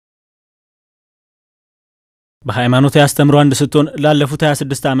በሃይማኖት ያስተምሩ አንድ ስትሆን ላለፉት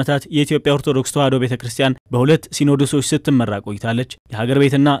 26 ዓመታት የኢትዮጵያ ኦርቶዶክስ ተዋሕዶ ቤተክርስቲያን በሁለት ሲኖዶሶች ስትመራ ቆይታለች። የሀገር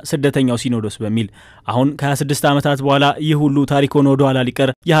ቤትና ስደተኛው ሲኖዶስ በሚል አሁን ከ26 ዓመታት በኋላ ይህ ሁሉ ታሪክ ሆኖ ወደ ኋላ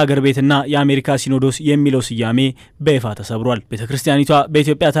ሊቀር የሀገር ቤትና የአሜሪካ ሲኖዶስ የሚለው ስያሜ በይፋ ተሰብሯል። ቤተክርስቲያኒቷ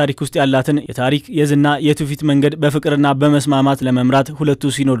በኢትዮጵያ ታሪክ ውስጥ ያላትን የታሪክ የዝና የትውፊት መንገድ በፍቅርና በመስማማት ለመምራት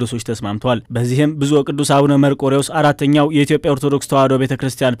ሁለቱ ሲኖዶሶች ተስማምተዋል። በዚህም ብፁዕ ወቅዱስ አቡነ መርቆሬዎስ አራተኛው የኢትዮጵያ ኦርቶዶክስ ተዋሕዶ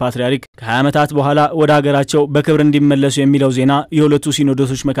ቤተክርስቲያን ፓትርያርክ ከ20 ዓመታት በኋላ ወደ ሀገራቸው በክብር እንዲመለሱ የሚለው ዜና የሁለቱ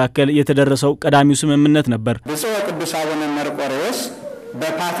ሲኖዶሶች መካከል የተደረሰው ቀዳሚው ስምምነት ነበር። ብፁዕ ወቅዱስ አቡነ መርቆሬዎስ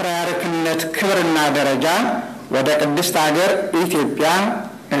በፓትርያርክነት ክብርና ደረጃ ወደ ቅድስት ሀገር ኢትዮጵያ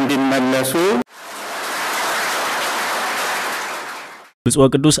እንዲመለሱ ብፁዕ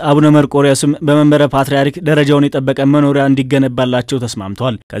ወቅዱስ አቡነ መርቆሬዎስም በመንበረ ፓትርያርክ ደረጃውን የጠበቀ መኖሪያ እንዲገነባላቸው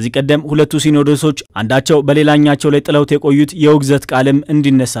ተስማምተዋል። ከዚህ ቀደም ሁለቱ ሲኖዶሶች አንዳቸው በሌላኛቸው ላይ ጥለውት የቆዩት የውግዘት ቃልም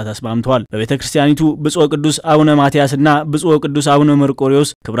እንዲነሳ ተስማምተዋል። በቤተክርስቲያኒቱ ብፁዕ ወቅዱስ አቡነ ማትያስና ብፁዕ ወቅዱስ አቡነ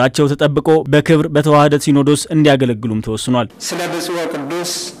መርቆሬዎስ ክብራቸው ተጠብቆ በክብር በተዋሕዶ ሲኖዶስ እንዲያገለግሉም ተወስኗል። ስለ ብፁዕ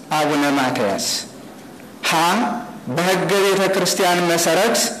ወቅዱስ አቡነ ማትያስ በሕገ ቤተክርስቲያን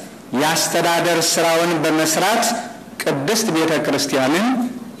መሰረት ያስተዳደር ስራውን በመስራት ቅድስት ቤተክርስቲያንን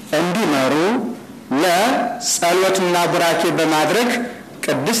እንዲመሩ ለጸሎትና ቡራኬ በማድረግ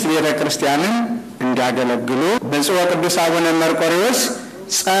ቅድስት ቤተክርስቲያንን እንዲያገለግሉ ብፁዕ ወቅዱስ አቡነ መርቆሬዎስ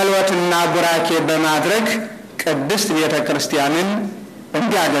ጸሎትና ቡራኬ በማድረግ ቅድስት ቤተክርስቲያንን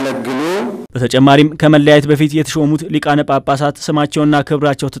እንዲያገለግሉ በተጨማሪም ከመለያየት በፊት የተሾሙት ሊቃነ ጳጳሳት ስማቸውና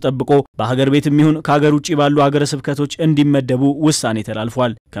ክብራቸው ተጠብቆ በሀገር ቤትም ይሁን ከሀገር ውጪ ባሉ ሀገረ ስብከቶች እንዲመደቡ ውሳኔ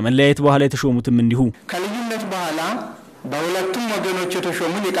ተላልፏል። ከመለያየት በኋላ የተሾሙትም እንዲሁ ከልዩነት በኋላ በሁለቱም ወገኖች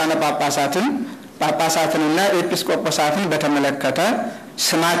የተሾሙ ሊቃነ ጳጳሳትንና ኤጲስቆጶሳትን በተመለከተ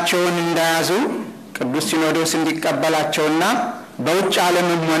ስማቸውን እንዳያዙ ቅዱስ ሲኖዶስ እንዲቀበላቸውና በውጭ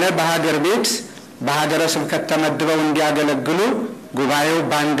ዓለምም ሆነ በሀገር ቤት በሀገረ ስብከት ተመድበው እንዲያገለግሉ ጉባኤው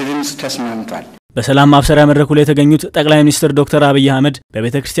በአንድ ድምጽ ተስማምቷል። በሰላም ማብሰሪያ መድረኩ ላይ የተገኙት ጠቅላይ ሚኒስትር ዶክተር አብይ አህመድ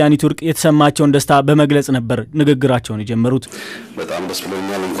በቤተክርስቲያኒቱ እርቅ የተሰማቸውን ደስታ በመግለጽ ነበር ንግግራቸውን የጀመሩት። በጣም ደስ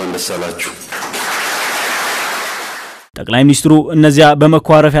ብሎኛል፣ እንኳን ደስ አላችሁ። ጠቅላይ ሚኒስትሩ እነዚያ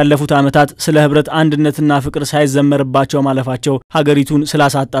በመኳረፍ ያለፉት ዓመታት ስለ ህብረት አንድነትና ፍቅር ሳይዘመርባቸው ማለፋቸው ሀገሪቱን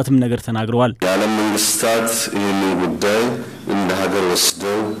ስላሳጣትም ነገር ተናግረዋል። የዓለም መንግስታት ይህንን ጉዳይ እንደ ሀገር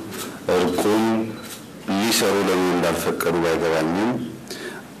ወስደው እርቁን ሊሰሩ ለምን እንዳልፈቀዱ ባይገባኝም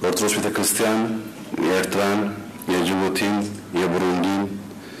ኦርቶዶክስ ቤተክርስቲያን የኤርትራን፣ የጅቡቲን፣ የቡሩንዲን፣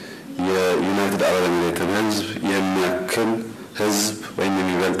 የዩናይትድ አረብ ኤሚሬትን ህዝብ የሚያክል ህዝብ ወይም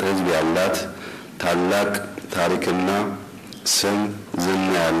የሚበልጥ ህዝብ ያላት ታላቅ ታሪክና ስም ዝና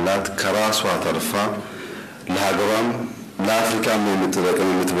ያላት ከራሷ ተርፋ ለሀገሯም ለአፍሪካም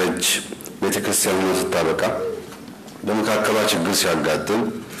የምትጠቅም የምትበጅ ቤተክርስቲያን ሆና ስታበቃ በመካከሏ ችግር ሲያጋጥም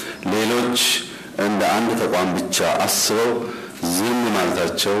ሌሎች እንደ አንድ ተቋም ብቻ አስበው ዝም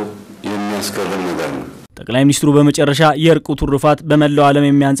ማለታቸው የሚያስገርም ነገር ነው። ጠቅላይ ሚኒስትሩ በመጨረሻ የእርቁ ትሩፋት በመላው ዓለም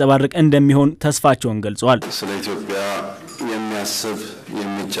የሚያንጸባርቅ እንደሚሆን ተስፋቸውን ገልጸዋል። ስለ ኢትዮጵያ የሚያስብ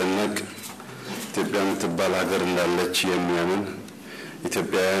የሚጨነቅ ኢትዮጵያ የምትባል ሀገር እንዳለች የሚያምን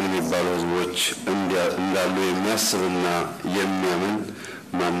ኢትዮጵያውያን የሚባሉ ህዝቦች እንዳሉ የሚያስብና የሚያምን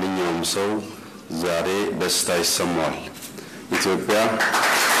ማንኛውም ሰው ዛሬ ደስታ ይሰማዋል። ኢትዮጵያ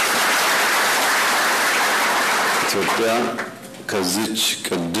ከዚች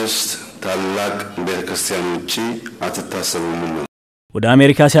ቅድስት ታላቅ ቤተክርስቲያን ውጪ አትታሰብም ነው። ወደ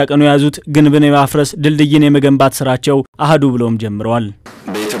አሜሪካ ሲያቀኑ ያዙት ግንብን የማፍረስ ድልድይን የመገንባት ስራቸው አህዱ ብለውም ጀምረዋል።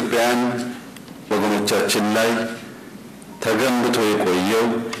 በኢትዮጵያን ወገኖቻችን ላይ ተገንብቶ የቆየው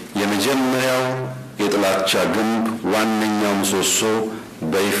የመጀመሪያው የጥላቻ ግንብ ዋነኛው ምሰሶ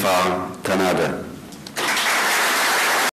በይፋ ተናደ።